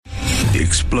The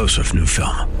explosive new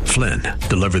film, Flynn,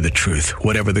 deliver the truth,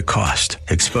 whatever the cost,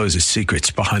 exposes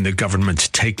secrets behind the government's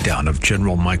takedown of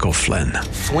General Michael Flynn.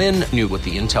 Flynn knew what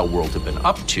the intel world had been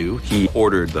up to. He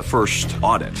ordered the first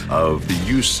audit of the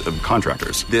use of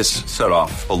contractors. This set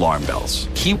off alarm bells.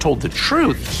 He told the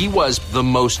truth. He was the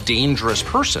most dangerous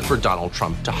person for Donald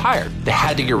Trump to hire. They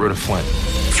had to get rid of Flynn.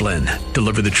 Flynn,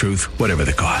 deliver the truth, whatever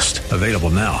the cost. Available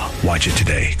now. Watch it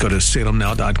today. Go to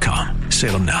salemnow.com.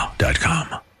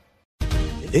 salemnow.com.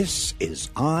 This is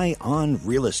Eye on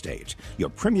Real Estate, your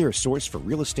premier source for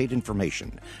real estate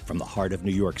information. From the heart of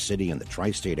New York City and the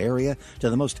tri-state area to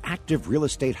the most active real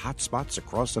estate hotspots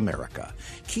across America,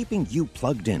 keeping you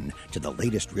plugged in to the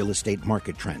latest real estate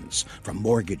market trends, from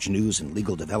mortgage news and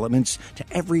legal developments to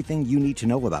everything you need to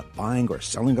know about buying or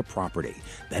selling a property,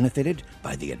 benefited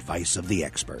by the advice of the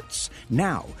experts.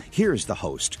 Now, here's the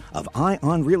host of Eye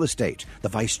on Real Estate, the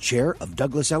vice chair of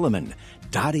Douglas Elliman,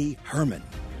 Dottie Herman.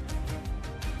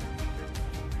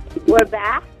 We're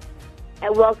back,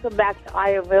 and welcome back to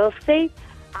Eye on Real Estate.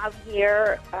 I'm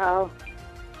here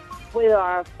with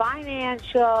our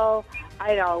financial,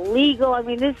 legal. I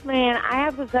mean, this man, I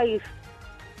have to tell you,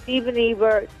 Stephen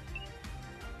Ebert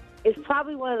is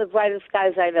probably one of the brightest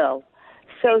guys I know.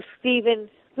 So, Stephen,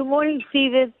 good morning,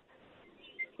 Stephen.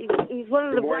 He's one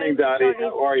of the brightest. Good morning, Dottie.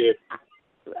 How are you?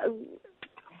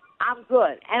 I'm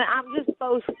good, and I'm just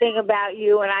boasting about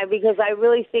you, because I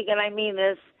really think, and I mean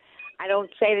this, I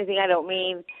don't say anything I don't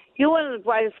mean. You're one of the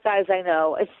brightest guys I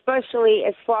know, especially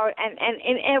as far and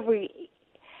in every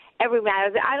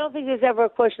matter. I don't think there's ever a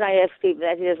question I ask Stephen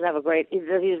that he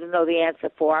doesn't know the answer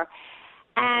for.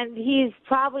 And he's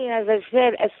probably, as I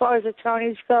said, as far as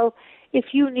attorneys go, if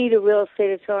you need a real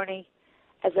estate attorney,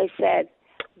 as I said,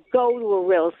 go to a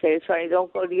real estate attorney.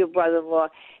 Don't go to your brother-in-law.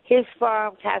 His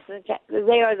firm,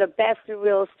 they are the best in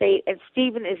real estate, and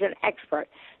Stephen is an expert.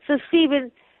 So,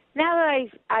 Stephen, now that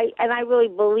I really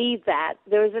believe that,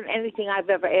 there isn't anything I've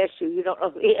ever asked you you don't know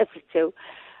the answer to.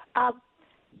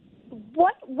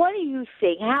 What are you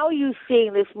seeing? How are you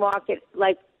seeing this market?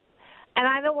 And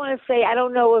I don't want to say, I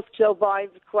don't know if Joe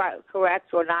Biden's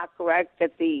correct or not correct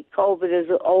that the COVID is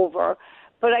over,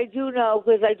 but I do know,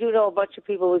 because I do know a bunch of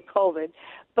people with COVID,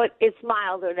 but it's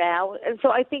milder now. And so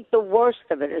I think the worst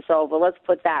of it is over. Let's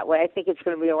put it that way. I think it's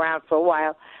going to be around for a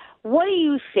while. What are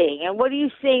you seeing, and what are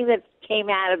you seeing that came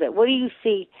out of it? What do you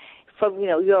see from,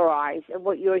 your eyes and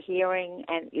what you're hearing,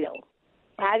 and,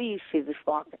 how do you see this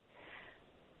market?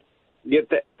 Yeah,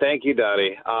 thank you,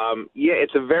 Dottie.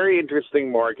 It's a very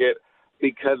interesting market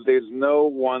because there's no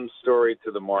one story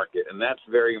to the market, and that's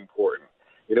very important.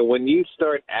 When you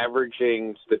start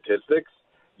averaging statistics,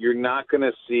 you're not going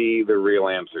to see the real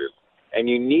answers, and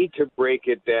you need to break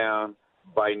it down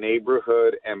by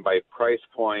neighborhood and by price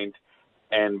point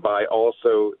and by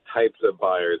also types of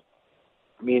buyers,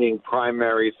 meaning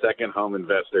primary, second home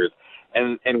investors.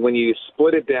 And when you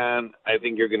split it down, I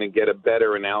think you're going to get a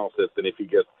better analysis than if you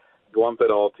just lump it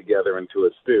all together into a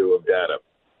stew of data.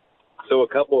 So a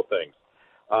couple of things.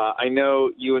 I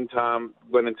know you and Tom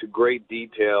went into great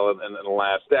detail in the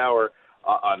last hour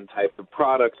on type of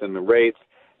products and the rates.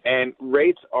 And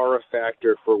rates are a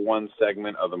factor for one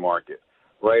segment of the market,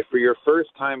 right? For your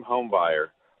first-time home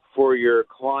buyer, for your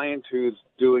client who's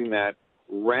doing that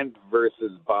rent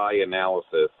versus buy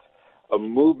analysis, a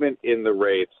movement in the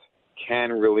rates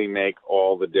can really make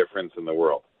all the difference in the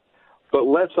world. But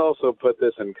let's also put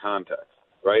this in context,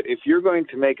 right? If you're going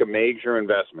to make a major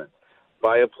investment,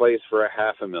 buy a place for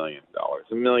 $500,000,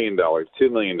 $1 million, $2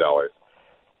 million,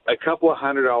 a couple of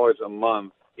 $100 a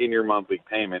month in your monthly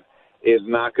payment is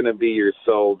not going to be your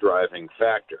sole driving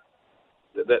factor.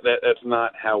 That's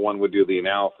not how one would do the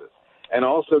analysis. And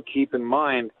also keep in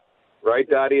mind, right,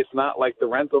 Dottie, it's not like the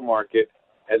rental market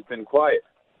has been quiet.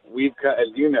 We've, as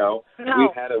you know,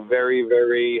 we've had a very,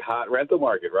 very hot rental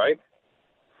market, right?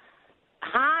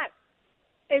 Hot?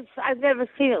 I've never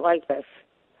seen it like this.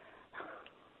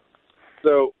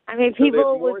 So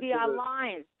people would be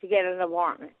online to get an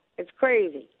apartment. It's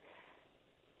crazy.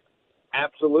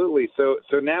 Absolutely. So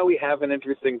now we have an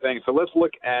interesting thing. So let's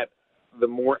look at the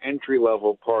more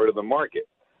entry-level part of the market.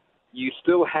 You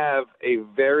still have a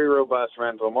very robust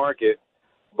rental market,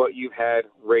 but you've had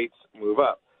rates move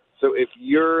up. So if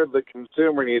you're the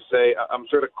consumer and you say, I'm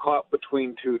sort of caught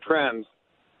between two trends,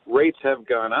 rates have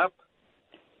gone up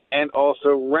and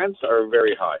also rents are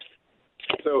very high.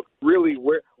 So really,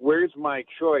 where's my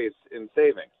choice in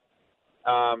savings?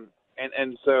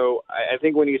 And so I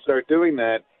think when you start doing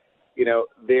that,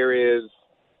 there is,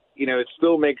 it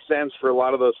still makes sense for a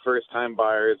lot of those first-time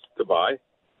buyers to buy.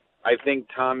 I think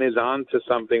Tom is on to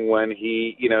something when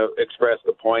he, expressed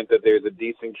the point that there's a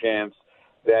decent chance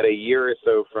that a year or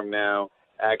so from now,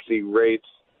 actually rates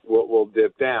will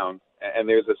dip down. And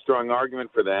there's a strong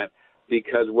argument for that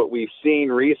because what we've seen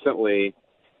recently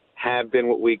have been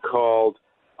what we called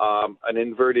an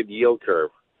inverted yield curve,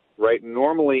 right?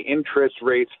 Normally, interest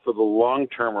rates for the long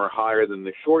term are higher than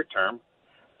the short term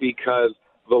because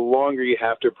the longer you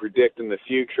have to predict in the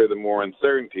future, the more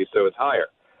uncertainty, so it's higher.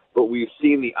 But we've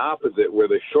seen the opposite, where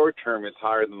the short term is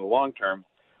higher than the long term,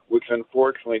 which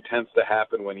unfortunately tends to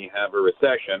happen when you have a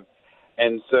recession.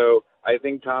 And so I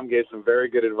think Tom gave some very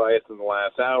good advice in the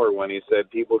last hour when he said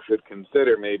people should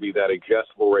consider maybe that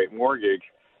adjustable rate mortgage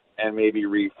and maybe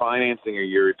refinancing a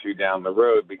year or two down the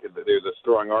road, because there's a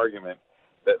strong argument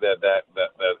that's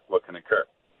what can occur.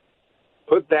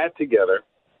 Put that together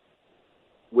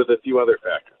with a few other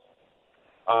factors.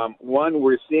 One,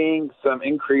 we're seeing some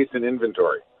increase in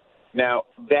inventory. Now,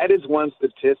 that is one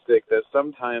statistic that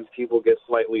sometimes people get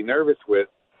slightly nervous with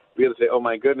because they say, oh,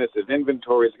 my goodness, if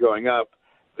inventory is going up,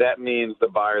 that means the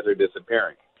buyers are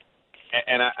disappearing.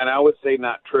 And I would say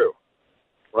not true,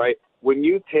 right? When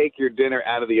you take your dinner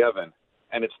out of the oven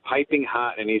and it's piping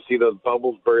hot and you see those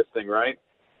bubbles bursting, right,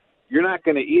 you're not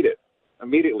going to eat it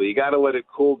immediately. You got to let it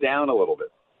cool down a little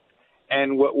bit.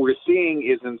 And what we're seeing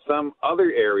is in some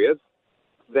other areas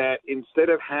that instead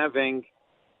of having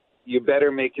you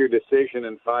better make your decision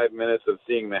in 5 minutes of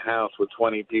seeing the house with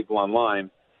 20 people online,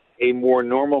 a more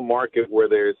normal market where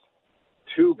there's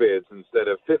 2 bids instead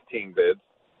of 15 bids,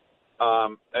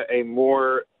 a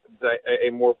more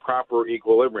proper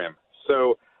equilibrium.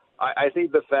 So I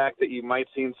think the fact that you might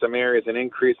see in some areas an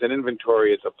increase in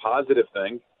inventory is a positive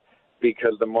thing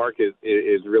because the market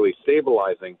is really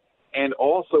stabilizing. And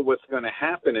also what's going to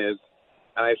happen is,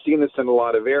 and I've seen this in a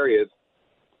lot of areas,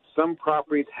 some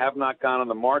properties have not gone on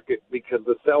the market because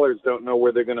the sellers don't know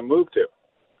where they're going to move to.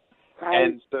 Right.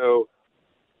 And so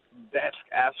that's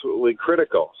absolutely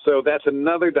critical. So that's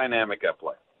another dynamic at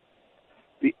play.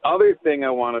 The other thing I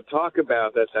want to talk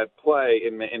about that's at play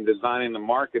in designing the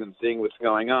market and seeing what's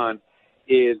going on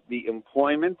is the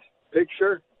employment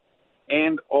picture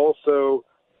and also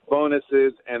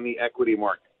bonuses and the equity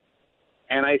market.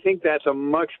 And I think that's a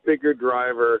much bigger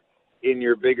driver in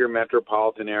your bigger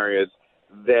metropolitan areas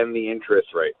than the interest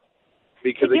rate.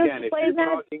 Because, again, if you're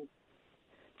talking...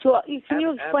 Can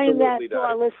you explain that to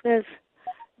our listeners?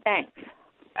 Thanks.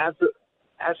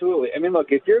 Absolutely. I mean, look,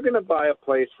 if you're going to buy a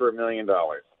place for $1 million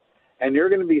and you're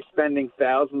going to be spending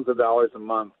thousands of dollars a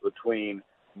month between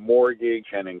mortgage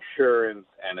and insurance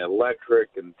and electric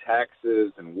and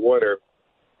taxes and water,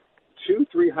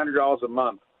 $200-300 a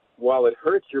month, while it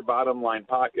hurts your bottom line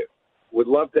pocket, would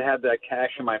love to have that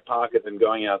cash in my pocket and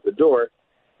going out the door.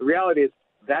 The reality is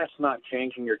that's not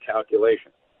changing your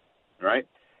calculation, right?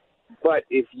 But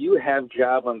if you have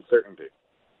job uncertainty,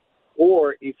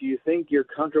 or if you think you're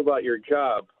comfortable at your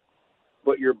job,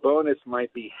 but your bonus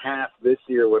might be half this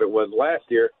year what it was last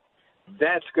year,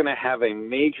 that's going to have a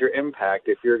major impact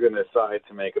if you're going to decide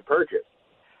to make a purchase.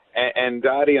 And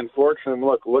Dottie, unfortunately,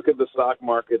 look at the stock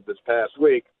market this past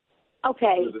week.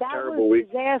 Okay, that was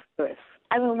disastrous.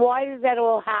 I mean, why did that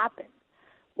all happen?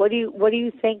 What are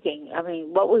you thinking? I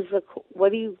mean,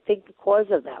 what do you think the cause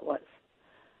of that was?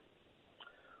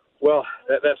 Well,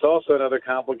 that's also another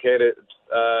complicated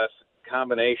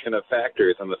combination of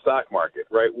factors in the stock market,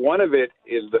 right? One of it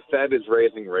is the Fed is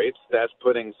raising rates. That's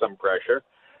putting some pressure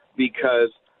because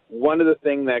one of the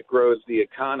things that grows the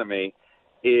economy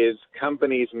is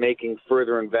companies making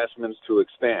further investments to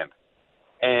expand.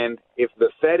 And if the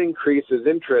Fed increases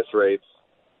interest rates,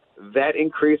 that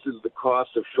increases the cost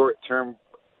of short-term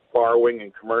borrowing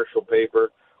and commercial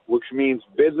paper, which means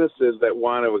businesses that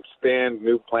want to expand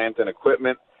new plant and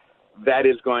equipment, that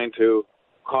is going to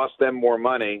cost them more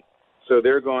money. So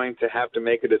they're going to have to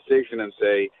make a decision and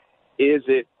say, is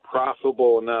it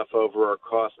profitable enough over our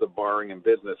cost of borrowing and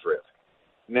business risk?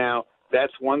 Now,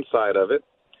 that's one side of it.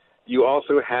 You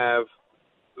also have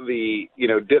the,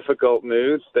 difficult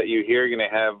news that you hear. You're going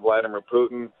to have Vladimir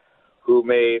Putin, who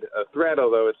made a threat,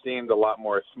 although it seemed a lot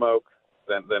more smoke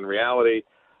than reality,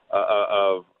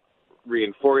 of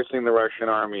reinforcing the Russian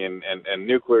army and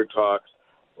nuclear talks.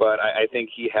 But I think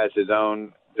he has his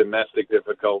own domestic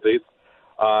difficulties.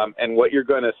 And what you're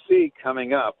going to see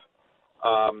coming up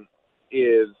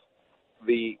is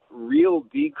the real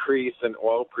decrease in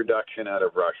oil production out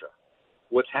of Russia.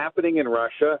 What's happening in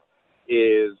Russia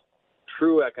is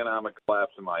true economic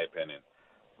collapse, in my opinion.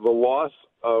 The loss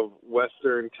of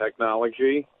Western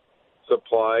technology,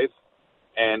 supplies,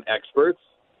 and experts,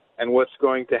 and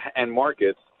and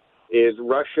markets, is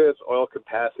Russia's oil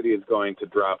capacity is going to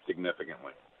drop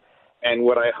significantly. And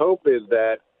what I hope is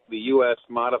that the U.S.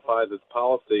 modifies its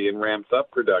policy and ramps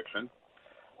up production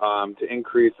to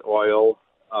increase oil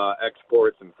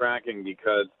exports and fracking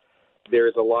because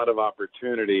there's a lot of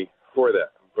opportunity for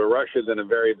that. But Russia's in a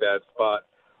very bad spot,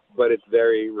 but it's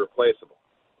very replaceable.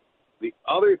 The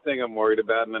other thing I'm worried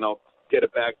about, and then I'll get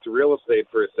it back to real estate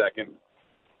for a second,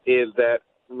 is that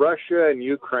Russia and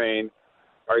Ukraine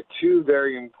are two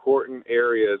very important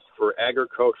areas for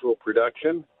agricultural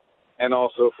production and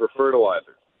also for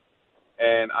fertilizers.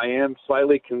 And I am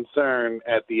slightly concerned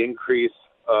at the increase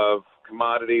of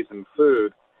commodities and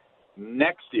food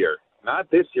next year, not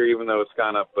this year, even though it's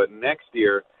gone up, but next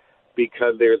year,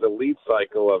 because there's a lead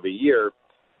cycle of a year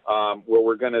where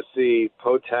we're going to see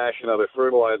potash and other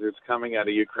fertilizers coming out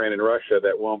of Ukraine and Russia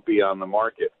that won't be on the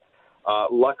market.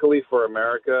 Luckily for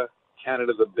America,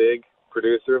 Canada's a big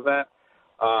producer of that,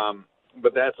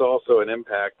 but that's also an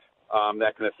impact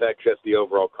that can affect just the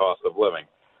overall cost of living.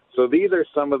 So these are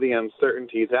some of the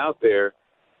uncertainties out there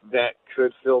that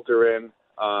could filter in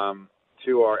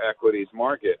to our equities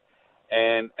market.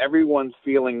 And everyone's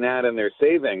feeling that in their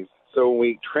savings. So when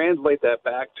we translate that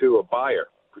back to a buyer,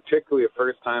 particularly a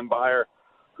first-time buyer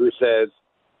who says,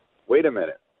 wait a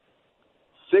minute,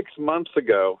 6 months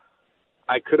ago,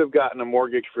 I could have gotten a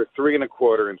mortgage for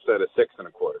 3.25% instead of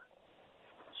 6.25%.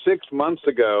 6 months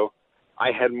ago,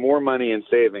 I had more money in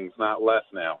savings, not less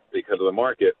now because of the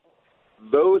market.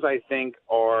 Those, I think,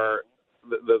 are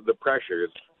the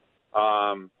pressures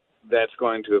that's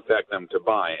going to affect them to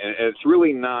buy. And it's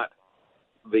really not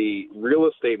the real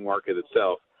estate market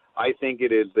itself. I think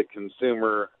it is the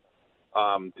consumer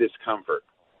discomfort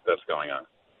that's going on.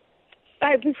 All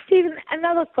right, but Stephen,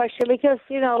 another question, because,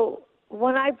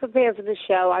 when I prepare for the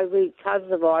show, I read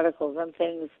tons of articles on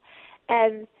things,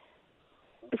 and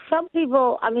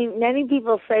many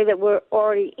people say that we're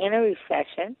already in a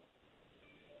recession.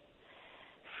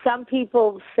 Some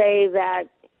people say that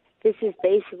this is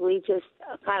basically just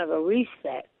a kind of a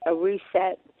reset,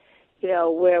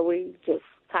 where we just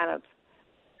kind of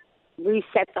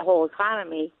reset the whole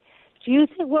economy. Do you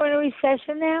think we're in a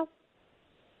recession now?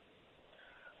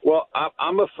 Well,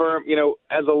 I'm a firm,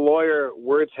 as a lawyer,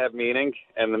 words have meaning,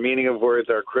 and the meaning of words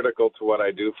are critical to what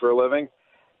I do for a living.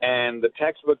 And the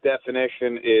textbook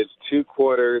definition is 2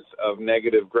 quarters of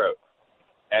negative growth.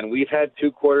 And we've had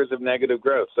 2 quarters of negative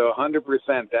growth. So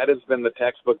 100%, that has been the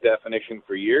textbook definition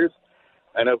for years.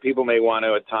 I know people may want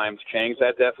to at times change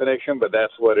that definition, but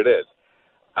that's what it is.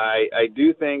 I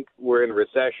do think we're in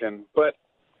recession, but,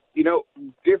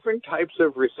 different types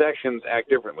of recessions act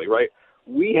differently, right?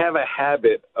 We have a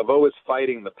habit of always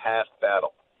fighting the past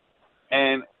battle.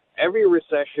 And every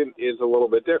recession is a little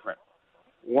bit different.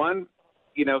 One,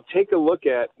 take a look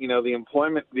at, the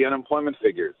unemployment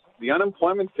figures. The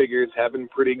unemployment figures have been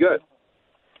pretty good.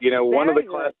 One of the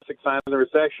classic signs of the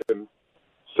recession.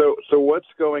 So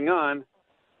what's going on?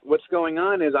 What's going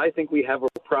on is I think we have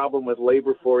a problem with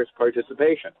labor force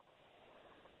participation,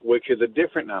 which is a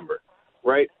different number,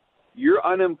 right? You're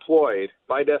unemployed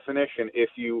by definition if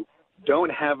you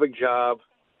don't have a job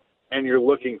and you're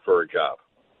looking for a job.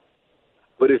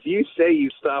 But if you say you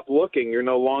stop looking, you're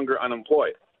no longer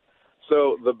unemployed.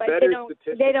 So the better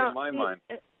statistic in my mind.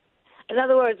 In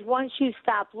other words, once you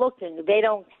stop looking, they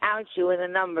don't count you in the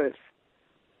numbers.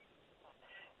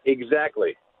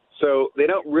 Exactly. So they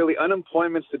don't really,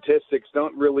 unemployment statistics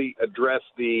don't really address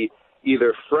the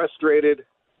either frustrated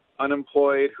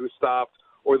unemployed who stopped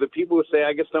or the people who say,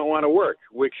 I just don't want to work,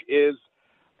 which is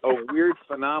a weird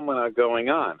phenomena going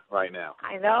on right now.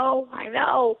 I know.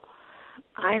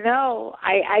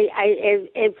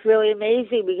 It's really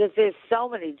amazing because there's so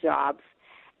many jobs,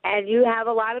 and you have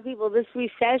a lot of people. This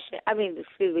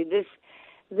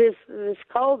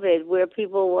COVID, where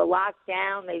people were locked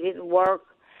down, they didn't work,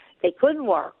 they couldn't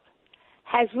work,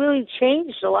 has really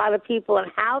changed a lot of people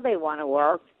and how they want to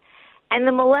work. And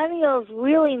the millennials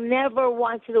really never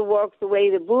wanted to work the way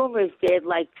the boomers did,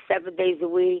 like 7 days a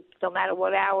week, no matter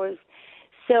what hours.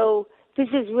 So this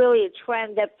is really a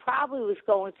trend that probably was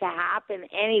going to happen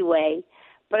anyway,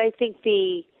 but I think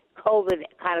the COVID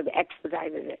kind of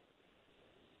expedited it.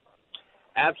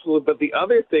 Absolutely. But the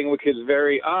other thing, which is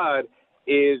very odd,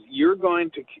 is you're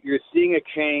seeing a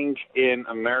change in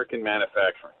American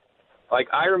manufacturing. Like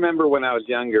I remember when I was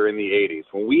younger in the 80s,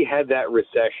 when we had that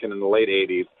recession in the late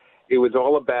 80s, it was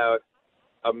all about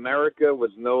America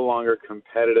was no longer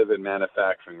competitive in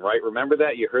manufacturing, right? Remember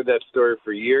that? You heard that story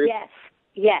for years?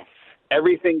 Yes.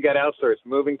 Everything got outsourced,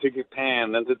 moving to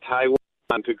Japan, then to Taiwan,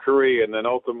 to Korea, and then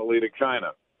ultimately to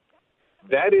China.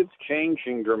 That is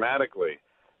changing dramatically.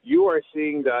 You are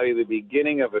seeing, Dottie, the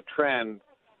beginning of a trend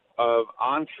of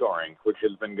onshoring, which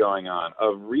has been going on,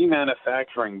 of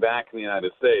remanufacturing back in the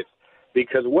United States,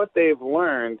 because what they've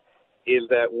learned is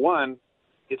that, one,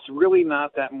 it's really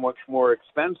not that much more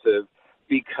expensive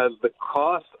because the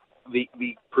cost, the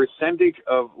percentage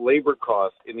of labor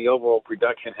cost in the overall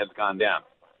production has gone down.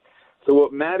 So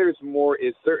what matters more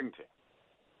is certainty.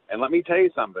 And let me tell you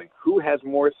something. Who has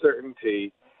more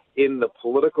certainty in the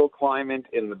political climate,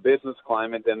 in the business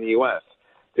climate than the U.S.?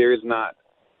 There is not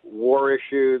war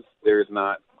issues. There's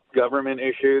not government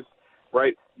issues,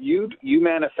 right? You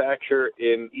manufacture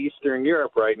in Eastern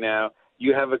Europe right now.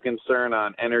 You have a concern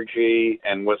on energy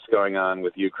and what's going on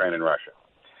with Ukraine and Russia.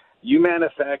 You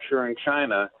manufacture in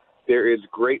China. There is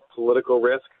great political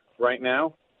risk right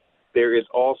now. There is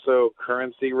also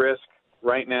currency risk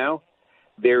right now.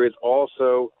 There is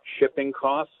also shipping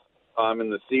costs in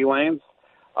the sea lanes.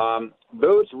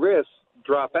 Those risks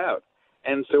drop out.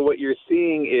 And so what you're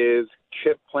seeing is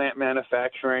chip plant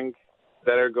manufacturing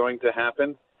that are going to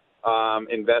happen,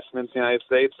 investments in the United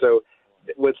States. So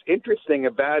what's interesting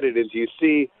about it is you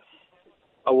see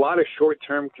a lot of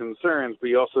short-term concerns, but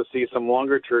you also see some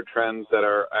longer-term trends that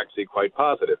are actually quite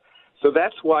positive. So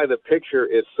that's why the picture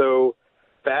is so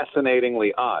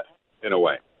fascinatingly odd in a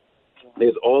way.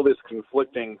 There's all this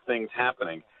conflicting things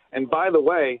happening. And by the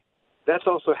way, that's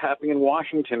also happening in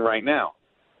Washington right now.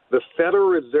 The Federal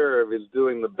Reserve is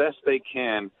doing the best they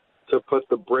can to put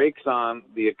the brakes on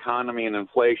the economy and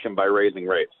inflation by raising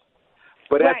rates.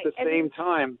 But right. At the same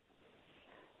time,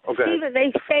 okay. Stephen,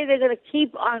 they say they're going to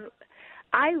keep on.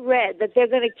 I read that they're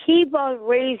going to keep on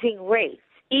raising rates,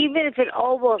 even if it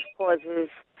almost causes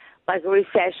like a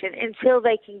recession, until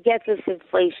they can get this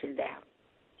inflation down.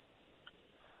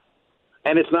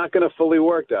 And it's not going to fully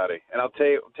work, Dottie. And I'll tell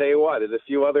you what, there's a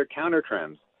few other counter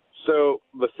trends. So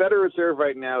the Federal Reserve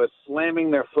right now is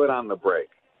slamming their foot on the brake.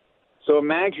 So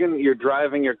imagine you're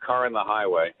driving your car on the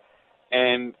highway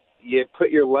and you put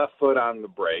your left foot on the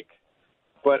brake,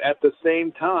 but at the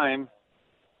same time,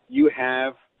 you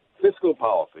have fiscal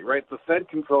policy, right? The Fed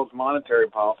controls monetary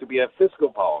policy, but you have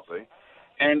fiscal policy.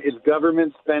 And is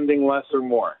government spending less or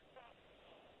more?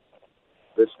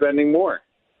 They're spending more.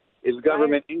 Is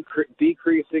government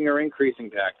decreasing or increasing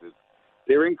taxes?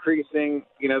 They're increasing,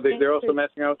 they're also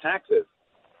messing around with taxes.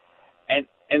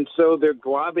 And so they're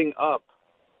globbing up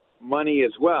money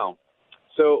as well.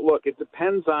 So, look, it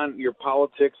depends on your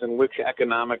politics and which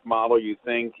economic model you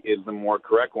think is the more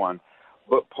correct one.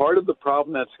 But part of the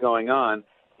problem that's going on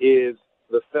is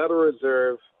the Federal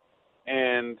Reserve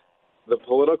and the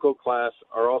political class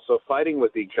are also fighting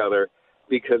with each other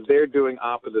because they're doing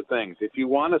opposite things. If you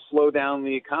want to slow down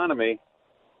the economy,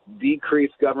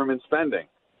 decrease government spending.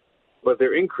 But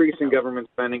they're increasing government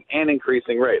spending and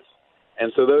increasing rates.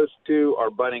 And so those two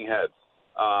are butting heads,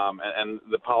 and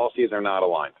the policies are not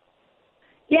aligned.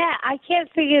 Yeah, I can't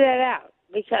figure that out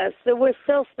because we're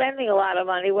still spending a lot of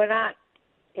money. We're not,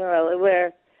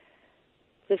 we're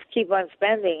just keep on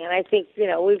spending. And I think,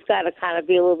 we've got to kind of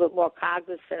be a little bit more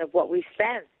cognizant of what we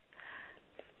spend.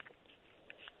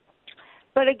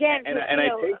 But again, what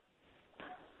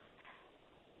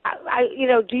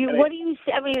do you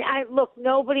say? I mean, I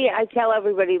tell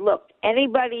everybody, look,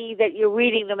 anybody that you're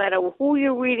reading, no matter who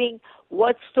you're reading,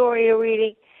 what story you're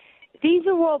reading, these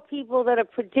are all people that are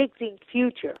predicting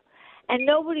future. And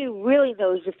nobody really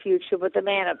knows the future but the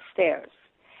man upstairs.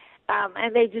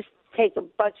 And they just take a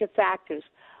bunch of factors.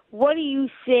 What are you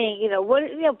seeing?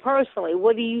 Personally,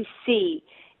 what do you see?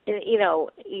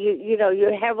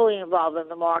 You're heavily involved in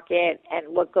the market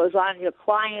and what goes on. Your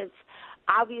clients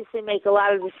obviously make a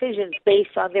lot of decisions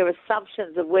based on their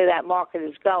assumptions of where that market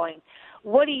is going.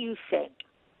 What do you think?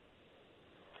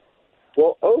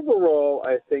 Well, overall,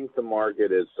 I think the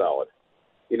market is solid.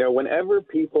 Whenever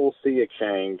people see a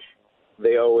change,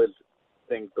 they always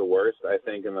think the worst, I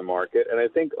think, in the market. And I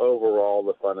think overall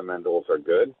the fundamentals are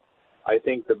good. I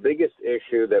think the biggest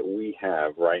issue that we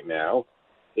have right now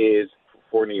is,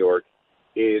 for New York,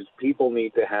 is people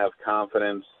need to have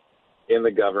confidence in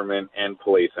the government and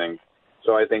policing.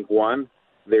 So I think, one,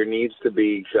 there needs to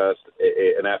be just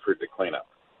an effort to clean up.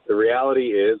 The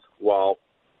reality is, while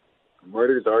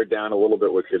murders are down a little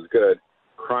bit, which is good,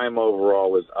 crime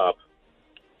overall is up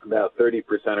about 30%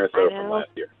 or so from last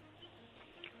year.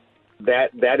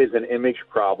 That is an image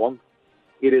problem.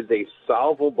 It is a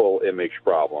solvable image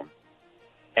problem,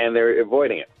 and they're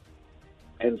avoiding it.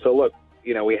 And so, look,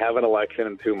 we have an election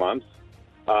in 2 months,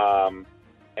 and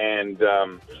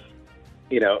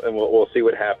we'll see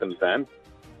what happens then.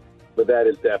 But that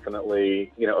is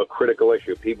definitely, a critical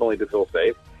issue. People need to feel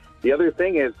safe. The other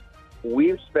thing is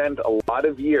we've spent a lot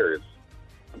of years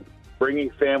bringing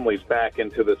families back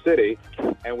into the city,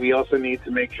 and we also need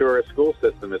to make sure our school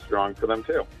system is strong for them,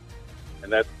 too.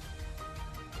 And that's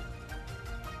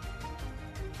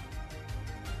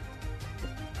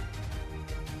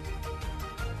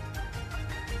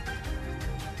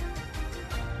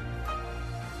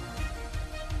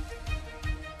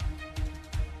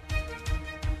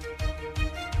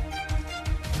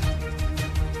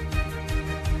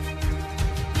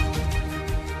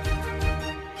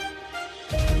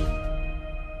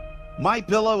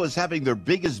MyPillow is having their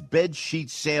biggest bed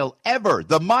sheet sale ever.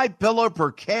 The MyPillow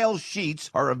Percale sheets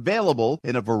are available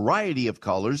in a variety of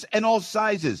colors and all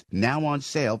sizes. Now on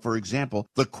sale, for example,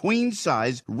 the queen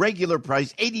size regular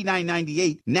price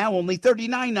 $89.98, now only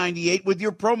 $39.98 with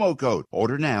your promo code.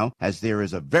 Order now, as there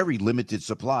is a very limited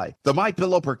supply. The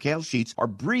MyPillow Percale sheets are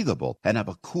breathable and have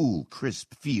a cool,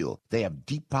 crisp feel. They have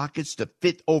deep pockets to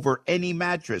fit over any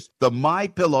mattress. The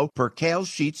MyPillow Percale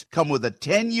sheets come with a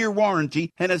 10-year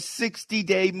warranty and a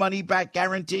 60-day money-back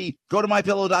guarantee. Go to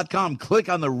MyPillow.com, click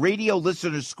on the radio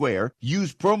listener square,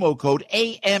 use promo code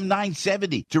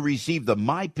AM970 to receive the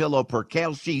MyPillow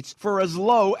Percale sheets for as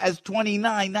low as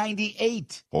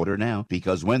 $29.98. Order now,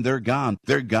 because when they're gone,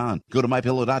 they're gone. Go to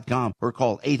MyPillow.com or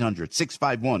call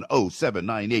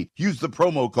 800-651-0798. Use the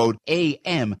promo code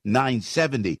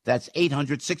AM970. That's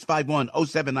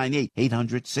 800-651-0798.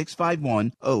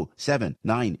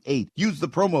 800-651-0798. Use the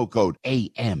promo code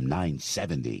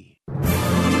AM970.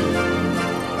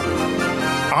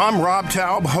 I'm Rob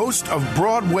Taub, host of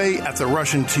Broadway at the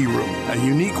Russian Tea Room, a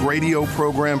unique radio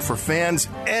program for fans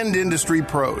and industry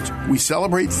pros. We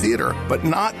celebrate theater, but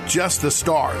not just the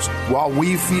stars. While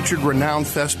we've featured renowned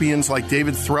thespians like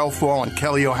David Threlfall and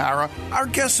Kelly O'Hara, our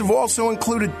guests have also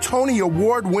included Tony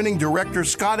Award-winning director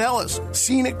Scott Ellis,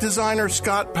 scenic designer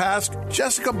Scott Pask,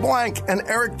 Jessica Blank, and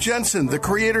Eric Jensen, the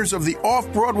creators of the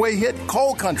off-Broadway hit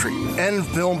Coal Country, and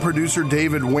film producer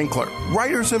David Winkler.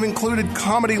 Writers have included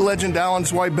comedy legend Alan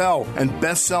Zweibel and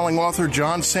best-selling author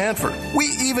John Sanford. We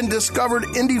even discovered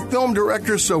indie film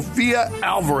director Sofia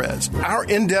Alvarez. Our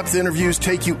in-depth interviews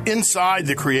take you inside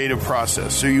the creative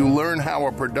process so you learn how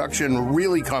a production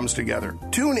really comes together.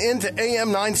 Tune in to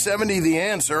AM 970 The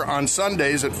Answer on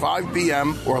Sundays at 5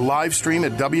 p.m. or live stream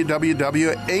at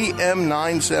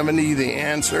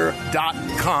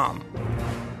www.am970theanswer.com.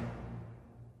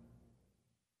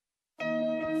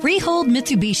 Freehold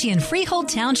Mitsubishi in Freehold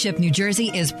Township, New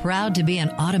Jersey is proud to be an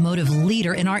automotive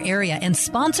leader in our area and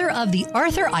sponsor of the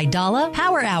Arthur Aidala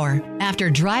Power Hour.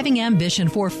 After driving ambition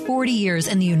for 40 years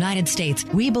in the United States,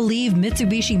 we believe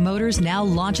Mitsubishi Motors now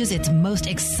launches its most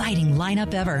exciting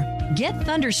lineup ever. Get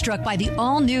thunderstruck by the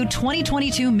all-new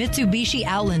 2022 Mitsubishi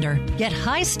Outlander. Get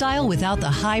high style without the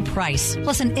high price,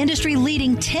 plus an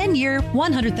industry-leading 10-year,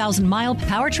 100,000-mile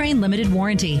powertrain limited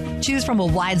warranty. Choose from a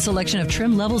wide selection of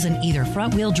trim levels in either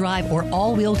front-wheel drive or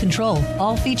all-wheel control,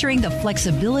 all featuring the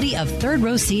flexibility of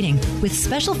third-row seating. With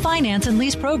special finance and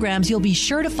lease programs, you'll be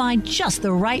sure to find just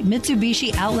the right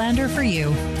Mitsubishi Outlander for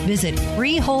you. Visit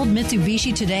Freehold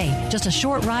Mitsubishi today. Just a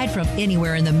short ride from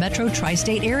anywhere in the metro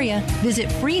tri-state area. Visit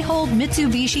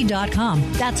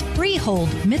freeholdmitsubishi.com. That's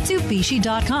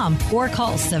freeholdmitsubishi.com or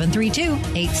call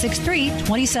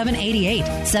 732-863-2788.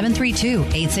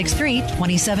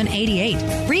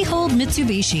 732-863-2788. Freehold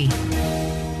Mitsubishi.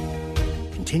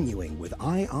 Continuing with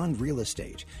Eye on Real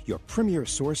Estate, your premier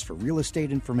source for real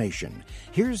estate information.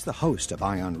 Here's the host of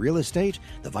Eye on Real Estate,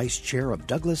 the Vice Chair of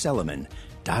Douglas Elliman,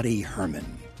 Dottie Herman.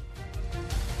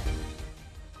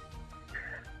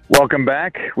 Welcome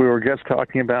back. We were just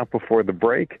talking about before the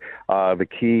break the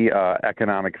key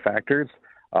economic factors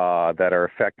that are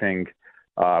affecting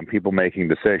people making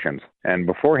decisions. And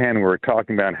beforehand, we were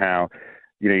talking about how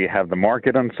you have the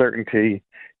market uncertainty,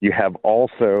 you have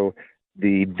also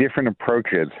the different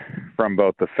approaches from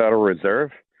both the Federal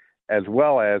Reserve as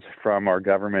well as from our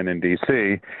government in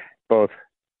D.C., both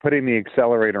putting the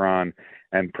accelerator on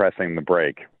and pressing the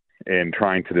brake in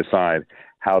trying to decide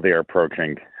how they are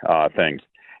approaching things.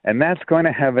 And that's going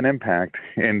to have an impact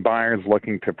in buyers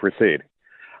looking to proceed.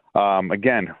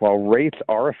 Again, while rates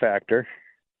are a factor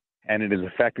and it is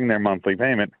affecting their monthly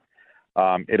payment,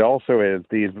 it also is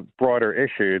these broader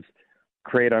issues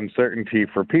create uncertainty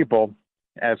for people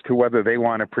as to whether they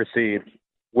want to proceed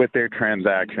with their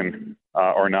transaction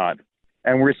or not.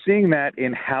 And we're seeing that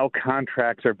in how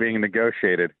contracts are being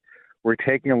negotiated. We're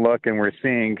taking a look and we're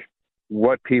seeing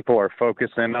what people are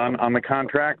focusing on the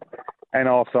contract and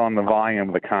also on the volume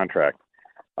of the contract.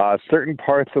 Certain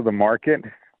parts of the market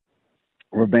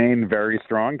remain very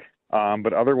strong,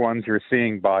 but other ones you're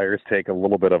seeing buyers take a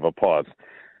little bit of a pause.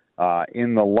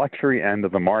 In the luxury end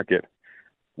of the market,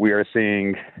 we are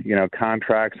seeing,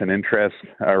 contracts and interest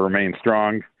remain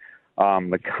strong.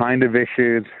 The kind of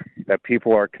issues that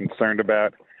people are concerned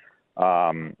about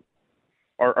are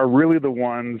really the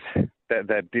ones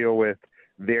that deal with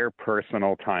their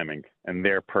personal timing and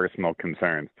their personal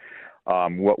concerns,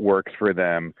 what works for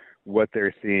them, what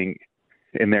they're seeing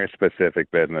in their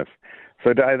specific business.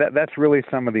 So that's really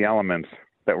some of the elements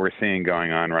that we're seeing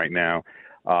going on right now.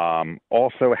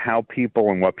 Also, how people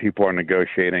and what people are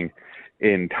negotiating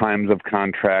in times of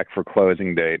contract for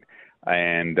closing date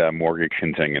and mortgage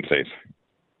contingencies.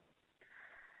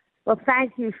 Well,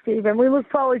 thank you, Steve. And we look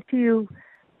forward to you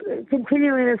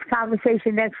continuing this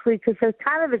conversation next week because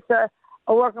it's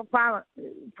a work in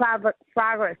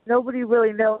progress. Nobody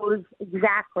really knows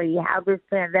exactly how this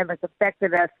pandemic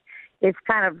affected us. It's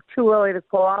kind of too early to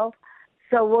call.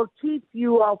 So we'll keep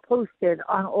you all posted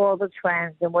on all the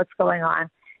trends and what's going on.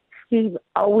 Steve,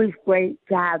 always great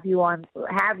to have you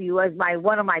as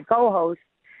one of my co-hosts.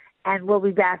 And we'll be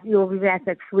back. You'll be back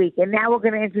next week. And now we're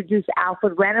going to introduce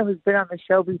Alfred Renner, who's been on the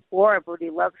show before.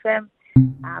 Everybody loves him.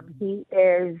 He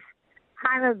is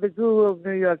kind of the guru of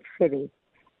New York City.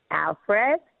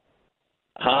 Alfred?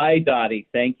 Hi, Dottie.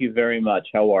 Thank you very much.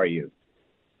 How are you?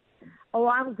 Oh,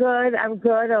 I'm good.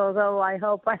 Although I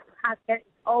hope I'm not getting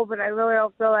old, but I really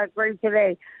don't feel that great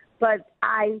today. But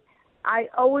I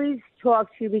always talk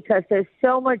to you because there's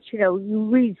so much, you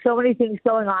read so many things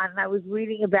going on. And I was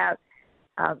reading about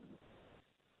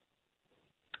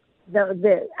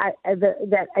that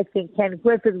I think Ken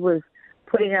Griffith was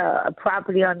putting a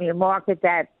property on the market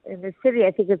that in the city,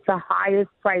 I think it's the highest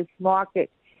priced market.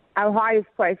 Our highest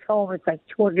priced home is like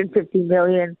 $250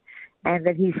 million, and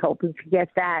that he's hoping to get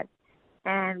that.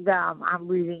 And I'm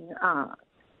reading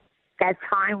that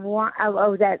Time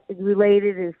Warner that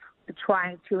related is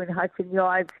trying to in Hudson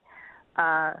Yards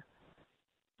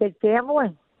get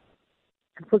gambling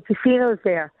and put casinos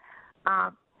there.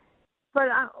 But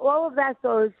all of that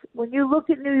goes, when you look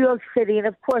at New York City, and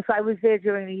of course I was there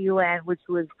during the UN, which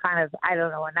was kind of, a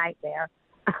nightmare,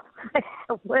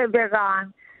 where they're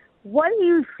gone. What are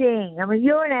you seeing? I mean,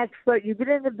 you're an expert. You've been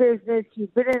in the business.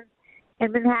 You've been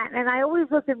in Manhattan. And I always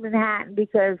look at Manhattan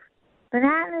because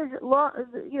Manhattan is,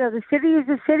 the city is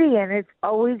a city, and it's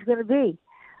always going to be.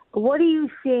 What are you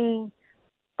seeing?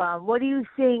 What do you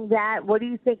think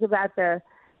about the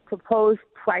proposed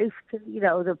price,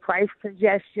 the price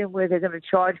congestion where they're going to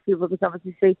charge people to come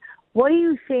and see? What are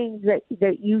you seeing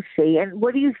that you see? And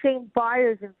what are you seeing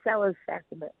buyers and sellers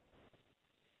sentiment?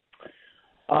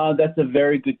 That's a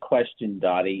very good question,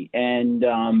 Dottie. And,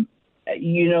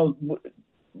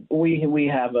 we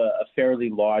have a fairly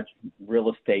large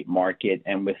real estate market,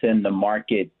 and within the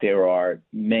market, there are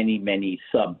many, many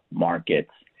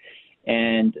sub-markets.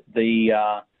 And the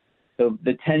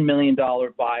 $10 million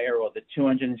buyer or the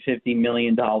 $250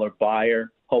 million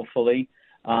buyer, hopefully,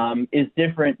 is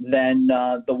different than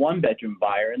the one-bedroom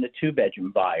buyer and the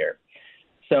two-bedroom buyer.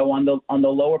 So on the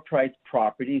lower priced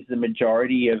properties, the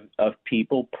majority of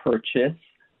people purchase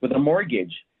with a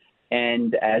mortgage.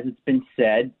 And as it's been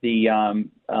said,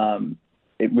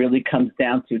 it really comes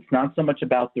down to, it's not so much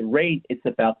about the rate, it's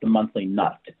about the monthly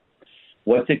nut.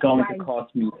 What's it going to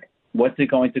cost me? What's it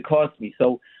going to cost me?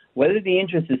 So whether the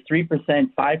interest is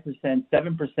 3%, 5%,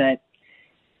 7%,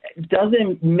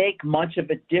 doesn't make much of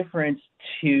a difference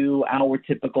to our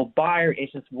typical buyer.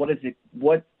 It's just what's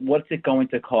it going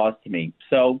to cost me?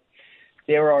 So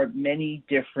there are many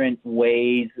different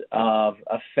ways of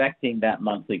affecting that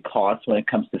monthly cost when it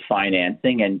comes to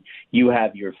financing, and you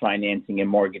have your financing and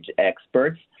mortgage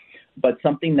experts. But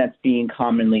something that's being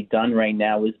commonly done right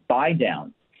now is buy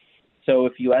down. So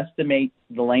if you estimate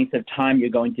the length of time you're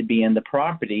going to be in the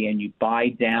property and you buy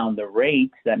down the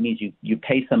rates, that means you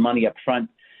pay some money up front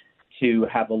to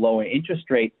have a lower interest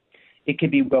rate. It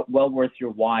could be well worth your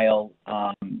while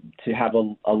to have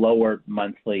a lower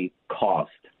monthly cost.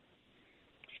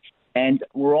 And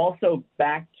we're also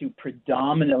back to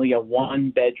predominantly a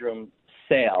one-bedroom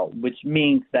sale, which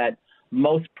means that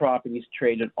most properties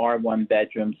traded are one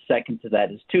bedrooms. Second to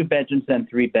that is two bedrooms, then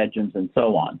three bedrooms, and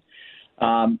so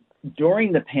on.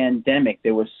 During the pandemic,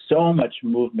 there was so much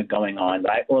movement going on,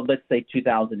 or let's say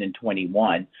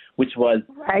 2021, which was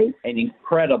an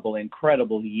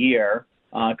incredible year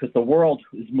because the world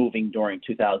was moving during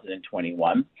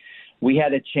 2021. We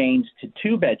had a change to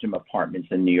two-bedroom apartments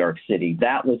in New York City.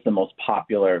 That was the most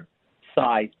popular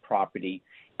size property.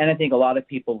 And I think a lot of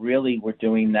people really were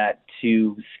doing that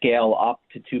to scale up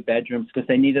to two bedrooms because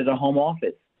they needed a home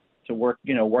office to work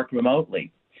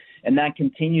remotely. And that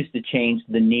continues to change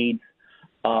the needs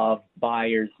of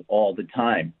buyers all the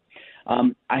time.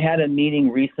 I had a meeting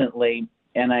recently,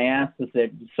 and I asked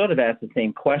the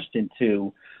same question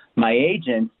to my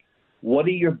agents. What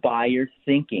are your buyers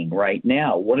thinking right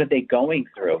now? What are they going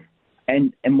through?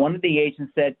 And one of the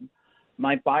agents said,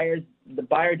 the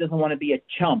buyer doesn't want to be a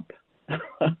chump,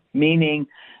 meaning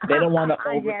they don't want to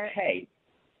overpay.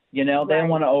 They don't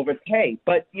want to overpay.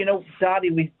 But, Dottie,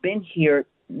 we've been here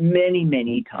many,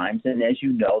 many times. And as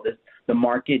you know, the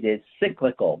market is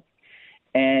cyclical.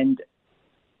 And,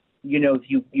 if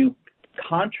you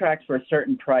contract for a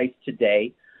certain price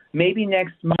today, maybe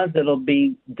next month it'll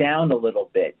be down a little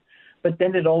bit. But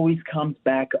then it always comes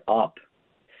back up.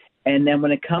 And then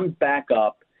when it comes back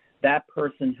up, that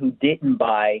person who didn't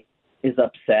buy is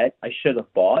upset. I should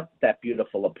have bought that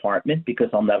beautiful apartment because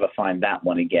I'll never find that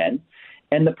one again.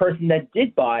 And the person that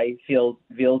did buy feels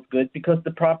good because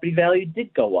the property value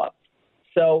did go up.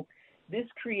 So this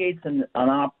creates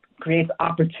creates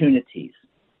opportunities.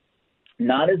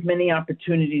 Not as many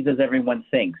opportunities as everyone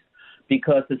thinks,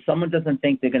 because if someone doesn't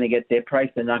think they're going to get their price,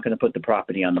 they're not going to put the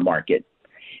property on the market.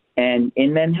 And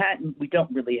in Manhattan, we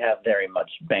don't really have very much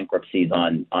bankruptcies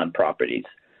on properties.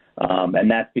 And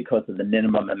that's because of the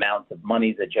minimum amounts of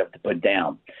money that you have to put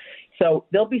down. So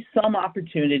there'll be some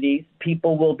opportunities.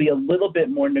 People will be a little bit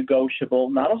more negotiable.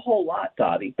 Not a whole lot,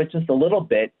 Dottie, but just a little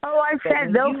bit. Oh, I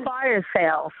said no fire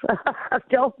sales.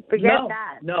 Don't forget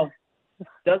that. No,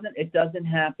 it doesn't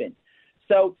happen.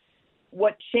 So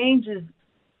what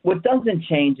doesn't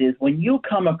change is when you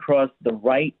come across the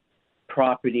right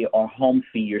property or home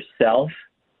for yourself,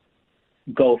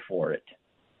 go for it.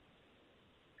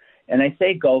 And I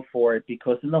say go for it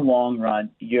because in the long run,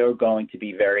 you're going to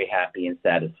be very happy and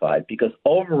satisfied because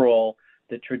overall,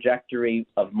 the trajectory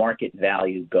of market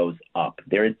value goes up.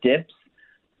 There are dips.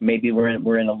 Maybe we're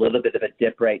in a little bit of a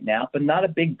dip right now, but not a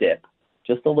big dip,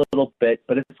 just a little bit,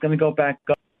 but it's going to go back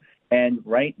up. And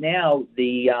right now,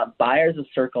 the buyers are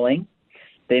circling.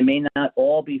 They may not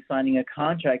all be signing a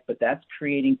contract, but that's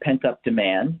creating pent-up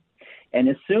demand. And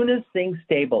as soon as things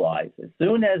stabilize, as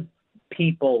soon as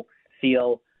people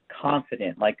feel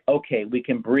confident, like, okay, we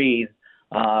can breathe,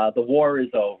 the war is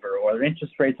over, or the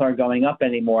interest rates aren't going up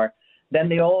anymore, then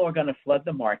they all are going to flood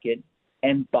the market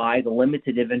and buy the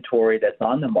limited inventory that's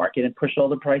on the market and push all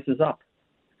the prices up.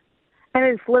 And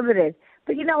it's limited.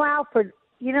 But, Alfred,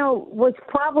 what's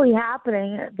probably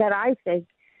happening that I think,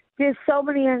 there's so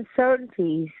many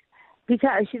uncertainties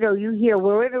because, you hear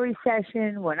we're in a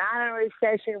recession, we're not in a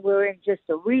recession, we're in just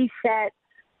a reset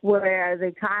where the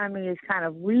economy is kind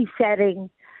of resetting.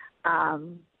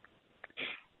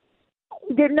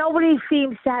 Nobody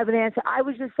seems to have an answer. I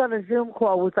was just on a Zoom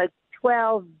call with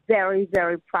 12 very,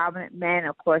 very prominent men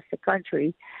across the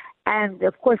country. And,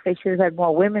 of course, they should have had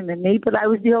more women than me, but I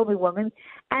was the only woman.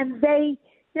 And they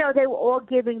were all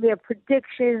giving their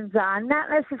predictions on not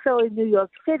necessarily New York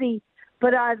City,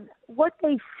 but on what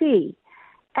they see.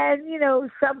 And,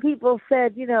 some people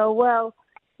said,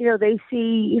 they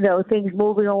see, things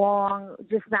moving along,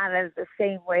 just not at the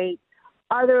same rate.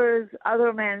 Other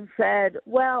men said,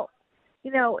 well,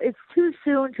 it's too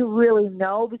soon to really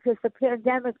know because the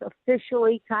pandemic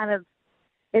officially kind of,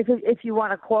 if you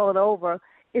want to call it over,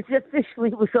 it officially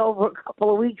was over a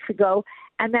couple of weeks ago,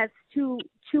 and that's too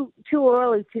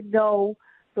early to know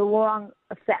the long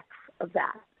effects of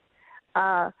that.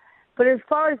 But as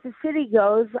far as the city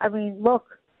goes, I mean, look,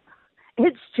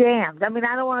 it's jammed. I mean,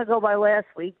 I don't want to go by last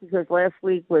week because last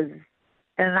week was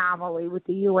an anomaly with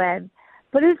the UN.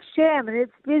 But it's jammed and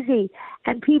it's busy,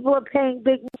 and people are paying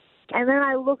big money. And then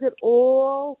I look at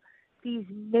all these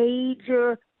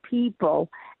major people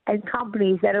and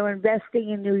companies that are investing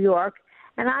in New York.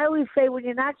 And I always say, when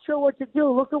you're not sure what to do,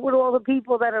 look at what all the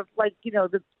people that are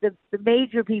the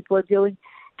major people are doing.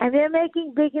 And they're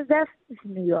making big investments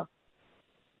in New York.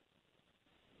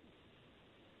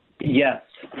 Yes.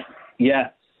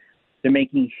 They're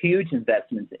making huge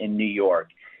investments in New York.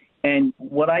 And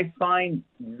what I find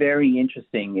very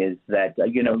interesting is that,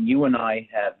 you and I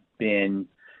have been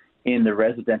in the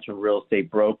residential real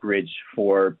estate brokerage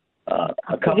for a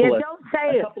couple of... Don't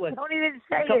say it. Don't even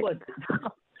say it.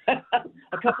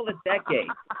 A couple of decades.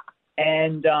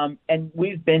 And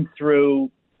we've been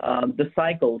through the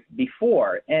cycles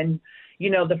before. And,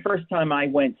 the first time I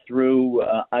went through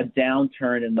a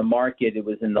downturn in the market, it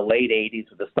was in the late 80s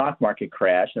with the stock market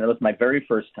crash. And it was my very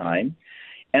first time.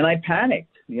 And I panicked.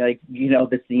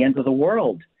 That's the end of the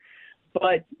world.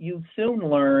 But you soon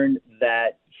learn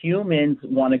that humans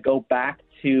want to go back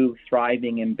to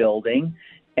thriving and building.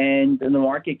 And the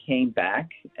market came back,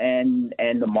 and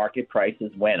the market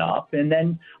prices went up. And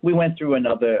then we went through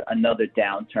another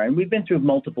downturn. We've been through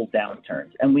multiple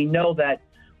downturns. And we know that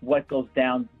what goes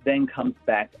down then comes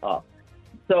back up.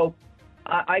 So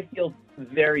I feel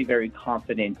very, very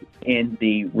confident in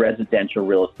the residential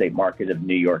real estate market of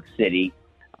New York City.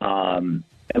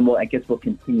 And I guess we'll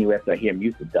continue after I hear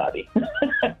music, Dottie.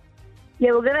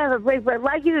 Yeah, we're going to have a break, but I'd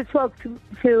like you to talk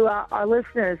to our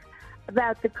listeners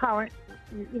about the current,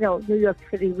 New York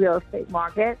City real estate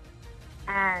market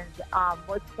and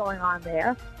what's going on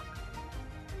there.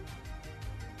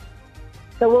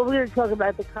 So we're going to talk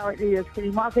about the current New York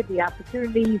City market, the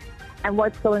opportunities, and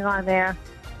what's going on there,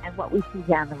 and what we see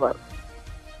down the road.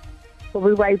 We'll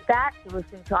be right back. You're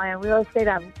listening to Eye on Real Estate.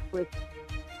 I'm with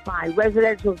my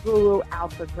residential guru,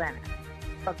 Alfred Brenner,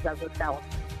 from Douglas Elliman.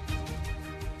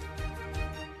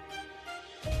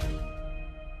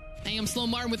 Hey, I'm Sloan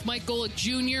Martin with Mike Golick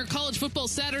Jr. College football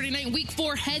Saturday night, Week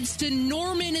 4 heads to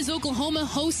Norman as Oklahoma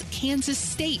hosts Kansas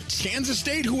State. Kansas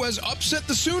State, who has upset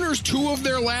the Sooners 2 of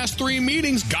their last 3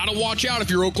 meetings. Got to watch out if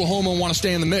you're Oklahoma and want to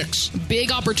stay in the mix.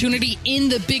 Big opportunity in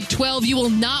the Big 12. You will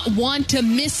not want to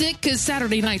miss it because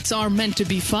Saturday nights are meant to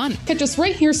be fun. Catch us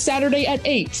right here Saturday at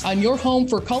 8 on your home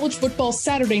for college football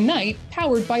Saturday night,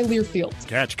 powered by Learfield.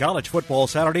 Catch college football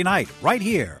Saturday night right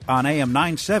here on AM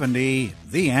 970,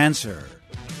 The Answer.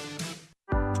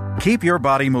 Keep your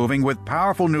body moving with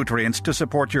powerful nutrients to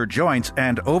support your joints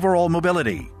and overall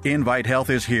mobility. Invite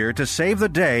Health is here to save the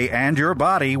day and your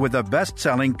body with the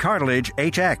best-selling Cartilage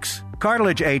HX.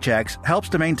 Cartilage HX helps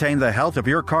to maintain the health of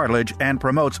your cartilage and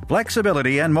promotes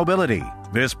flexibility and mobility.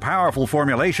 This powerful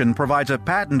formulation provides a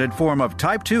patented form of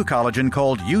type 2 collagen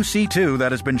called UC2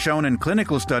 that has been shown in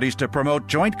clinical studies to promote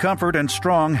joint comfort and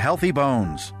strong, healthy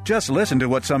bones. Just listen to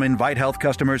what some Invite Health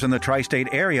customers in the tri-state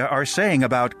area are saying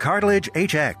about Cartilage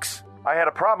HX. I had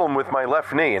a problem with my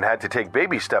left knee and had to take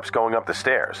baby steps going up the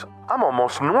stairs. I'm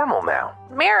almost normal now.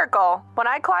 Miracle! When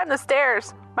I climb the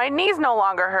stairs, my knees no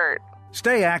longer hurt.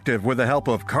 Stay active with the help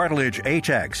of Cartilage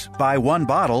HX. Buy 1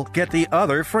 bottle, get the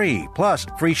other free, plus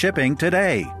free shipping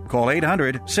today. Call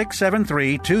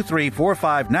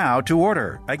 800-673-2345 now to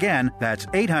order. Again, that's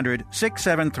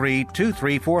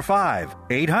 800-673-2345.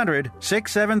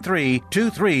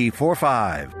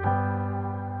 800-673-2345.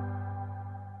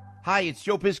 Hi, it's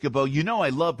Joe Piscopo. You know I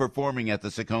love performing at the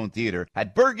Saccone Theater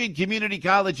at Bergen Community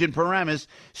College in Paramus,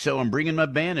 so I'm bringing my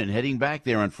band and heading back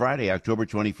there on Friday, October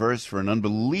 21st for an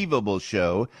unbelievable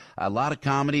show. A lot of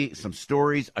comedy, some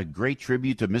stories, a great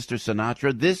tribute to Mr.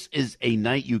 Sinatra. This is a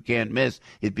night you can't miss.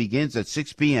 It begins at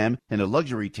 6 p.m. in a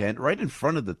luxury tent right in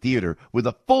front of the theater with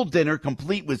a full dinner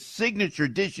complete with signature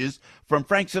dishes from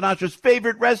Frank Sinatra's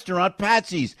favorite restaurant,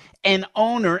 Patsy's, and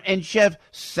owner and chef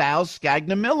Sal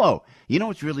Scagnamillo. You know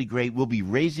what's really great? We'll be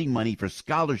raising money for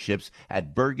scholarships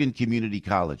at Bergen Community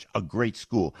College, a great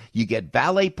school. You get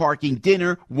valet parking,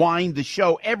 dinner, wine, the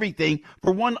show, everything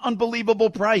for one unbelievable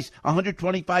price,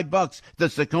 $125. The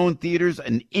Saccone Theater's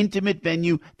an intimate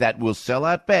venue that will sell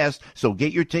out fast, so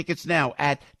get your tickets now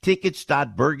at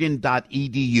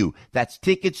tickets.bergen.edu. That's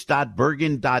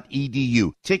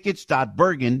tickets.bergen.edu.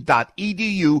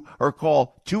 Tickets.bergen.edu or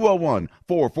call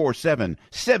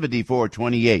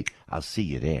 201-447-7428. I'll see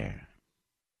you there.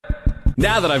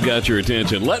 Now that I've got your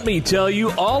attention, let me tell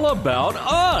you all about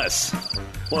us.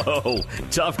 Whoa,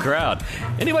 tough crowd.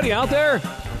 Anybody out there?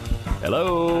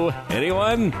 Hello?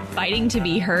 Anyone? Fighting to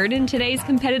be heard in today's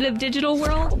competitive digital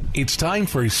world? It's time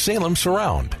for Salem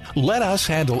Surround. Let us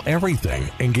handle everything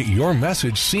and get your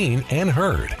message seen and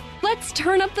heard. Let's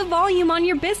turn up the volume on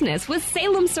your business with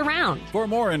Salem Surround. For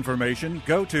more information,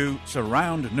 go to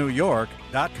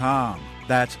surroundnewyork.com.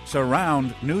 That's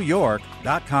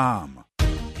surroundnewyork.com.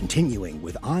 Continuing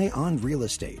with Eye on Real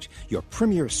Estate, your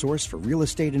premier source for real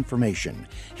estate information.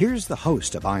 Here's the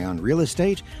host of Eye on Real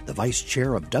Estate, the Vice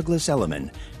Chair of Douglas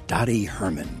Elliman, Dottie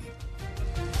Herman.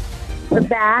 We're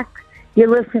back.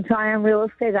 You're listening to Eye on Real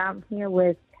Estate. I'm here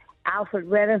with Alfred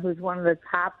Redder, who's one of the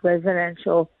top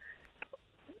residential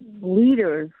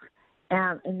leaders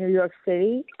in New York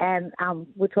City, and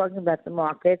we're talking about the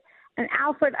market. And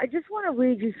Alfred, I just want to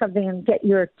read you something and get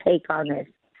your take on this.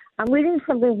 I'm reading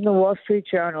something from the Wall Street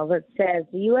Journal that says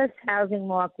the U.S. housing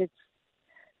markets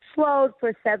slowed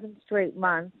for 7 straight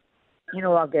months in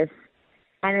August,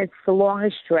 and it's the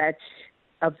longest stretch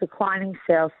of declining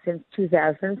sales since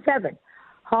 2007.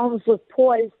 Homes look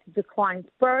poised to decline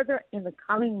further in the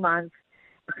coming months,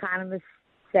 economists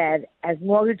said, as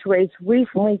mortgage rates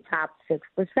recently topped 6%.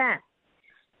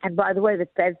 And by the way, the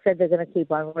Fed said they're going to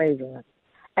keep on raising them.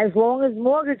 As long as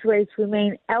mortgage rates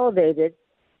remain elevated,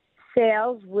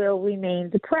 sales will remain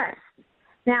depressed.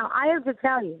 Now, I have to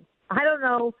tell you, I don't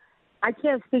know, I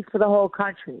can't speak for the whole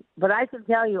country, but I can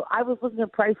tell you, I was looking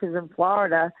at prices in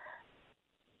Florida.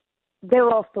 They're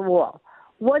off the wall.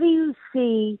 What do you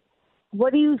see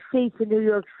for New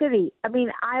York City? I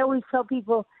mean, I always tell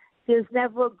people there's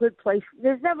never a good place.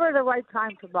 There's never the right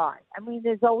time to buy. I mean,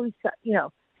 there's always,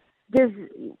 you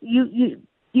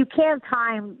can't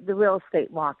time the real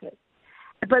estate market.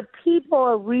 But people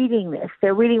are reading this.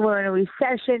 They're reading we're in a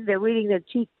recession. They're reading that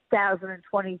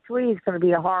 2023 is going to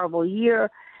be a horrible year.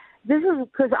 This is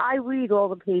because I read all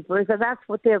the papers, and that's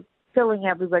what they're filling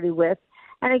everybody with.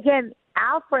 And again,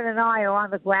 Alfred and I are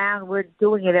on the ground. We're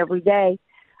doing it every day.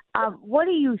 What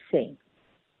do you see?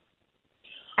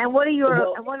 And what are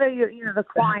your the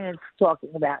clients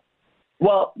talking about?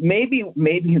 Well, maybe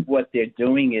what they're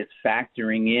doing is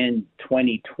factoring in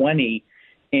 2020,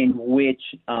 in which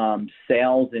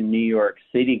sales in New York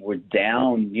City were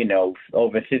down,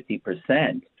 over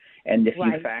 50%. And if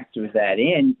you factor that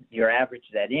in, you average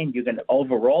that in,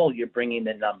 you're bringing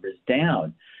the numbers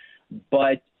down.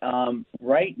 But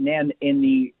right now, in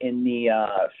the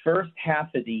first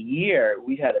half of the year,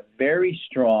 we had a very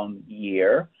strong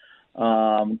year,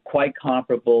 quite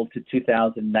comparable to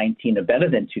 2019, or better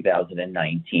than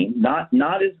 2019.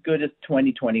 Not as good as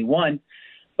 2021,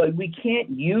 but we can't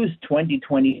use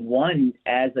 2021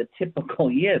 as a typical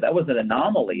year. That was an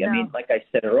anomaly. No. I mean, like I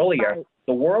said earlier,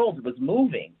 the world was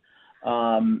moving,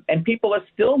 and people are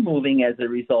still moving as a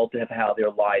result of how their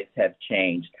lives have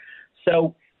changed.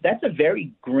 So that's a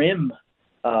very grim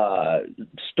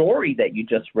story that you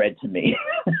just read to me.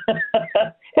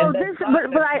 Well,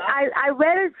 I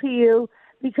read it to you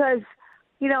because,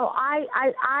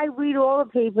 I read all the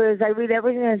papers. I read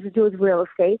everything that has to do with real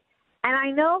estate. And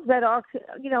I know that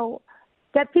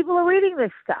that people are reading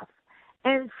this stuff.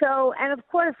 And so, and of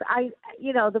course,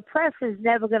 the press is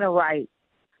never going to write,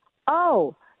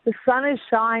 oh, the sun is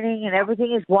shining and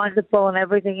everything is wonderful and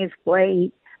everything is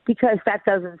great, because that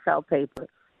doesn't sell papers.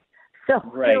 So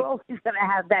they're always going to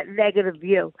have that negative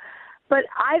view. But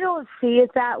I don't see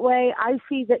it that way. I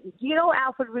see that,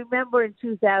 Alfred, remember in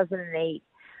 2008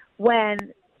 when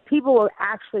people were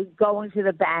actually going to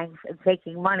the banks and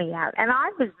taking money out. And I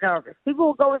was nervous. People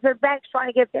were going to the banks trying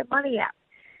to get their money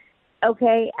out.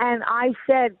 Okay? And I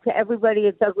said to everybody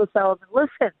at Douglas Elliman,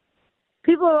 listen,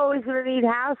 people are always going to need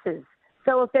houses.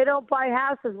 So if they don't buy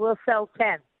houses, we'll sell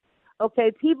 10.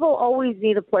 Okay? People always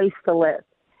need a place to live.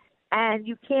 And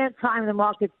you can't time the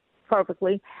market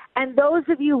perfectly. And those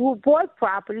of you who bought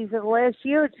properties in the last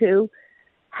year or two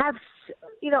have,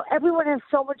 everyone has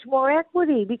so much more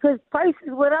equity because prices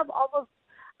went up almost,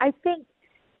 I think,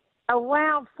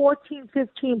 around 14,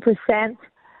 15%,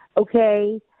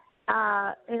 okay,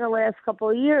 in the last couple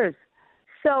of years.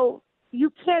 So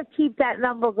you can't keep that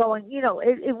number going.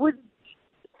 It wouldn't,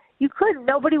 you couldn't.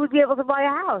 Nobody would be able to buy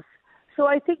a house. So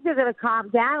I think they're going to calm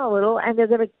down a little and they're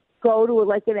going to go to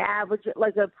like an average,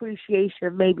 like an appreciation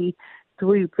of maybe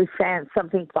 3%,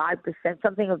 something 5%,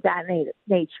 something of that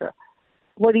nature.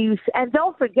 What do you? And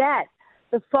don't forget,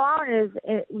 the foreigners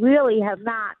really have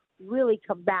not really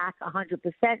come back 100%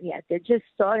 yet. They're just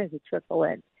starting to trickle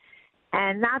in,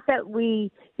 and not that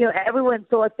we, everyone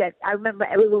thought that. I remember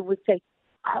everyone would say,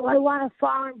 "Oh, I want a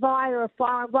foreign buyer,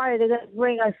 They're going to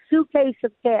bring a suitcase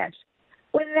of cash."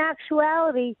 When in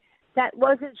actuality, that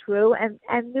wasn't true, and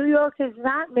New York is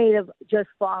not made of just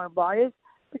foreign buyers.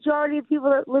 Majority of people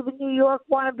that live in New York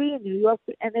want to be in New York,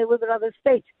 and they live in other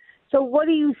states. So what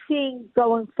are you seeing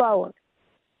going forward?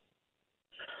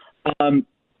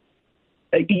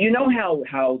 You know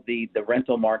how the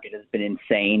rental market has been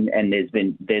insane, and there's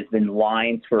been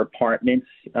lines for apartments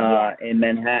in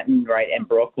Manhattan, right, and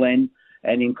Brooklyn,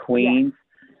 and in Queens.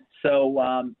 Yeah.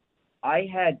 So I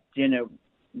had dinner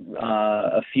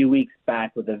a few weeks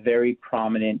back with a very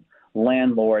prominent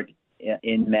landlord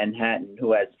in Manhattan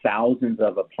who has thousands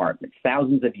of apartments,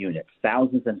 thousands of units,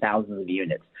 thousands and thousands of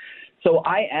units. So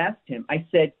I asked him, I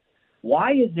said,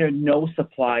 why is there no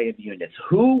supply of units?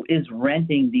 Who is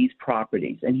renting these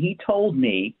properties? And he told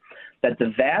me that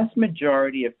the vast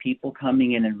majority of people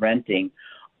coming in and renting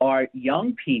are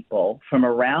young people from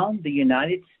around the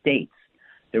United States.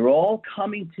 They're all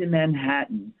coming to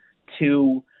Manhattan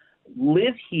to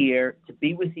live here, to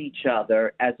be with each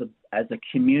other as a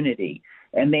community.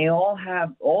 And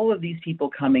all of these people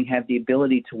coming have the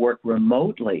ability to work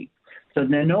remotely. So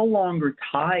they're no longer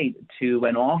tied to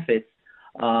an office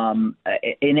in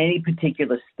any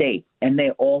particular state, and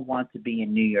they all want to be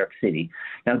in New York City.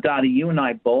 Now, Dottie, you and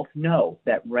I both know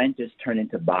that renters turn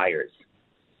into buyers.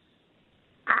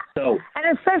 So,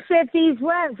 and especially at these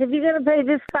rents, if you're going to pay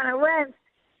this kind of rent,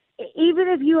 even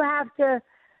if you have to,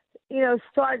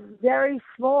 start very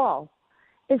small,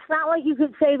 it's not like you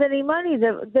can save any money.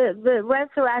 The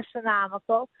rents are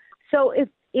astronomical. So if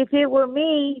it were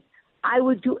me, I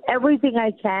would do everything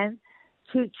I can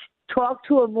to talk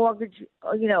to a mortgage,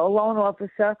 a loan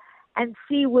officer, and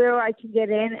see where I can get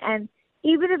in. And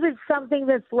even if it's something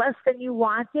that's less than you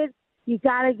wanted, you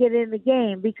got to get in the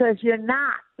game because you're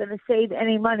not going to save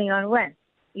any money on rent.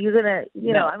 You're going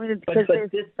to, because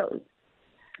there's those.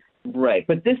 Right,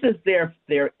 but this is their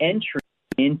entry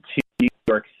into New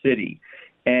York City.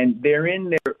 And they're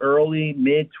in their early,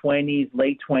 mid-20s,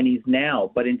 late 20s now.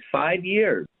 But in 5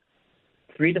 years,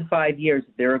 3 to 5 years,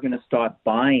 they're going to start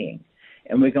buying.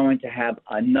 And we're going to have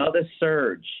another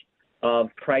surge of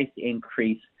price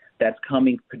increase that's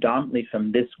coming predominantly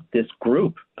from this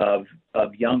group of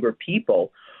younger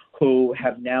people who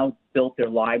have now built their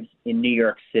lives in New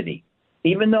York City.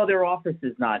 Even though their office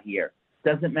is not here,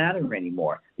 doesn't matter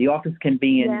anymore. The office can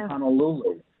be in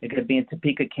Honolulu. It could be in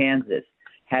Topeka, Kansas.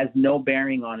 has no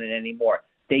bearing on it anymore.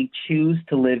 They choose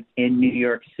to live in New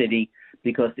York City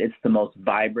because it's the most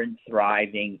vibrant,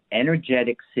 thriving,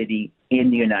 energetic city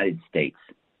in the United States.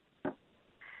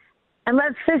 And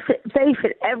let's face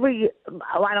it, I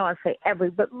don't want to say every,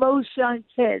 but most young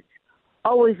kids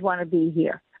always want to be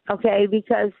here, okay?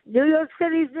 Because New York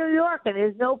City is New York, and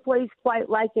there's no place quite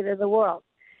like it in the world.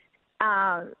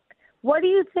 What do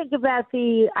you think about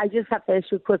I just have to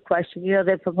ask you a quick question. You know,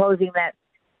 they're proposing that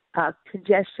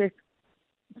congestion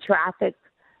traffic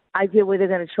idea where they're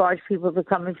going to charge people to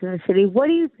come into the city. What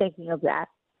are you thinking of that?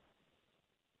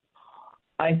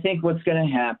 I think what's going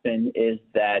to happen is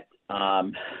that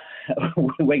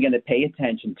we're going to pay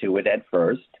attention to it at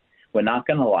first. We're not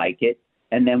going to like it,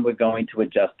 and then we're going to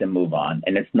adjust and move on.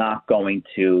 And it's not going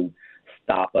to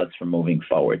stop us from moving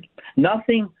forward.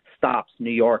 Nothing stops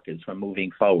New Yorkers from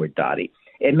moving forward, Dottie.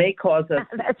 It may cause us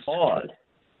to pause,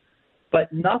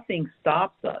 but nothing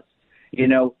stops us. You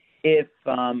know, if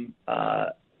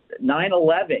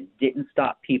 9/11 didn't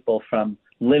stop people from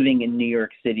living in New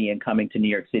York City and coming to New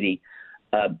York City,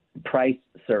 price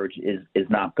surge is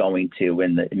not going to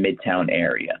in the Midtown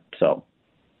area. So,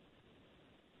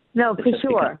 no, for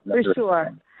sure.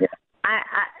 Yeah.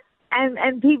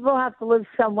 And people have to live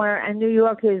somewhere, and New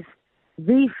York is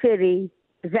the city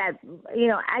that, you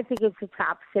know, I think it's the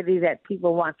top city that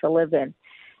people want to live in.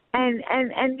 And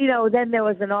you know, then there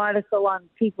was an article on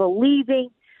people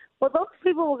leaving. Well, those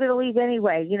people were going to leave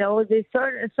anyway. You know, there's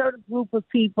a certain group of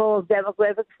people,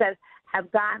 demographics, that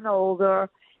have gotten older,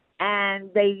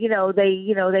 and they've lived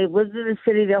in the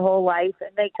city their whole life,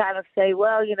 and they kind of say,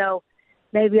 well, you know,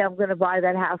 maybe I'm going to buy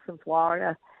that house in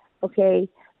Florida, okay?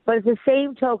 But at the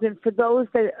same token, for those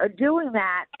that are doing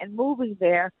that and moving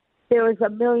there, there is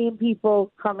 1 million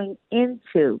people coming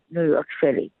into New York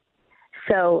City.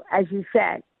 So, as you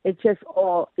said, it just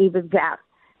all evens out.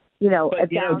 You know, it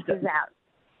balances out.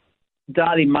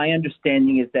 Dottie, my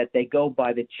understanding is that they go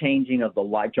by the changing of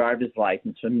the driver's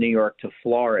license from New York to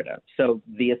Florida. So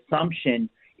the assumption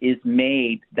is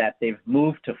made that they've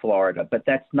moved to Florida, but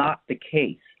that's not the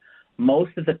case.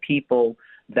 Most of the people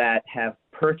that have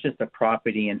purchased a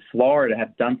property in Florida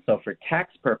have done so for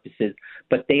tax purposes,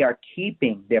 but they are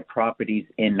keeping their properties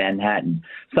in Manhattan.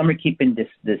 Some are keeping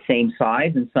the same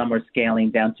size, and some are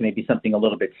scaling down to maybe something a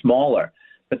little bit smaller,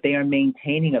 but they are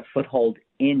maintaining a foothold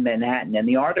in Manhattan. And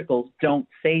the articles don't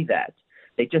say that.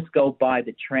 They just go by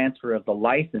the transfer of the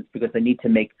license because they need to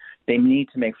make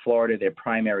Florida their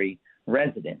primary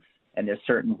residence. And there's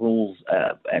certain rules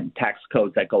and tax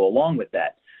codes that go along with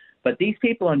that. But these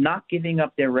people are not giving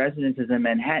up their residences in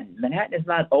Manhattan. Manhattan is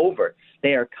not over.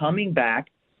 They are coming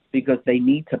back because they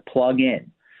need to plug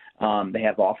in. They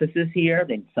have offices here.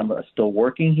 Some are still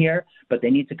working here, but they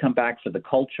need to come back for the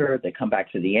culture. They come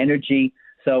back for the energy.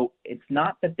 So it's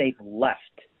not that they've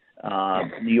left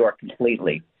New York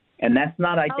completely. And that's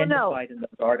not identified in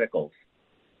those articles.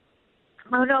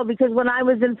 Oh, no, because when I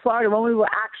was in Florida, when we were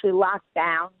actually locked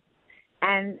down,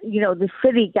 and, you know, the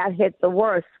city got hit the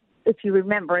worst, if you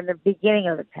remember, in the beginning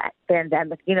of the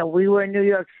pandemic. You know, we were in New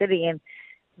York City, and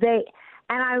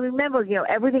I remember, you know,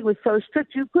 everything was so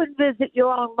strict. You couldn't visit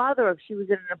your own mother if she was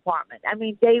in an apartment. I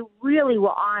mean, they really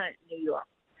were on it in New York.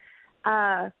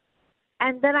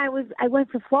 And then I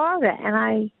went to Florida, and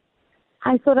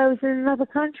I thought I was in another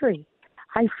country.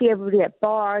 I see everybody at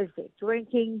bars, they're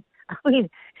drinking. I mean,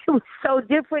 it was so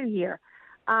different here.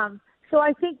 So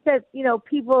I think that, you know,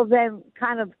 people then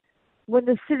kind of, when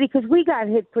the city, because we got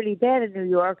hit pretty bad in New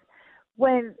York,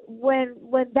 when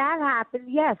that happened,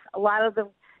 yes, a lot of them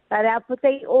got out, but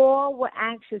they all were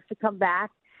anxious to come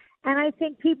back. And I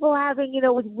think people having, you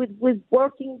know, with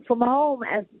working from home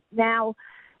as now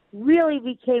really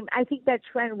became, I think that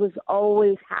trend was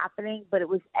always happening, but it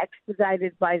was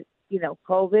expedited by, you know,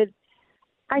 COVID.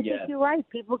 I think you're right.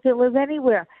 People can live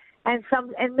anywhere. And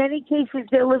in many cases,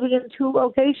 they're living in 2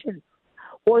 locations,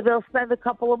 or they'll spend a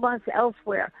couple of months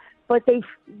elsewhere. But they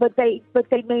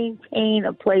maintain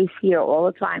a place here all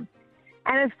the time.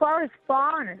 And as far as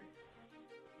foreigners,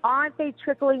 aren't they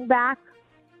trickling back?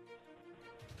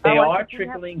 They are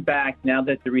trickling back now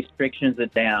that the restrictions are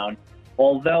down.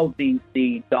 Although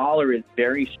the dollar is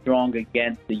very strong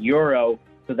against the euro,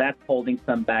 so that's holding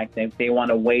some back. They want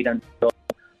to wait until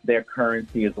their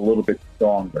currency is a little bit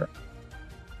stronger.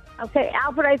 Okay,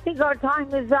 Alfred, I think our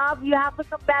time is up. You have to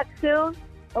come back soon.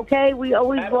 Okay, we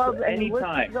always love it.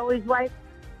 Anytime. Always right.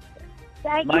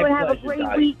 Thank My you, and have a pleasure, great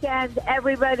Dottie. weekend,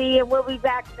 everybody. And we'll be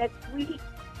back next week.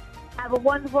 Have a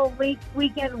wonderful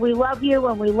weekend. We love you,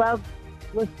 and we love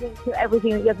listening to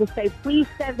everything that you have to say. Please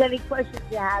send any questions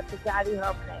you have to Dottie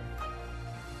Herman at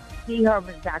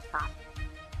dherman.com.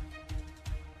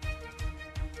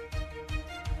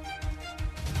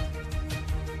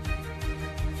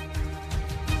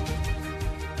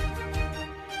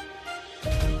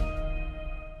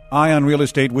 Eye on Real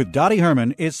Estate with Dottie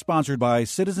Herman is sponsored by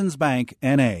Citizens Bank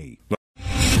N.A.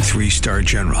 3-star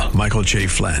General Michael J.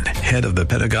 Flynn, head of the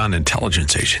Pentagon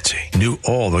Intelligence Agency, knew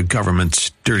all the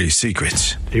government's dirty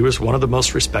secrets. He was one of the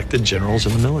most respected generals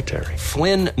in the military.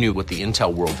 Flynn knew what the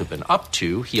intel world had been up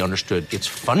to. He understood its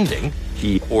funding.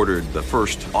 He ordered the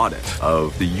first audit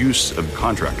of the use of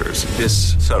contractors.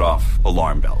 This set off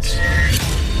alarm bells.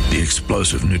 The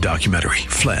explosive new documentary,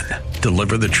 Flynn,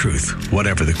 Deliver the Truth,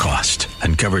 Whatever the Cost,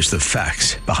 uncovers the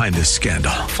facts behind this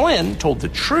scandal. Flynn told the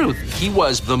truth. He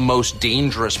was the most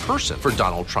dangerous person for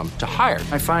Donald Trump to hire.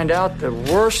 I find out the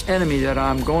worst enemy that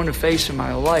I'm going to face in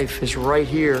my life is right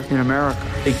here in America.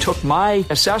 They took my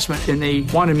assessment and they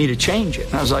wanted me to change it.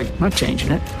 And I was like, I'm not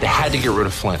changing it. They had to get rid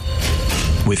of Flynn.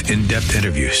 With in-depth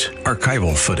interviews,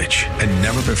 archival footage, and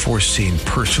never-before-seen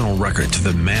personal records of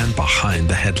the man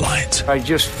behind the headlines. I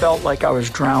just felt like I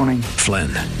was drowning. Flynn,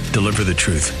 Deliver the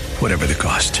Truth, Whatever the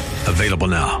Cost. Available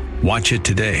now. Watch it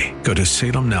today. Go to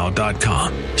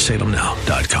salemnow.com.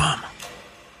 salemnow.com.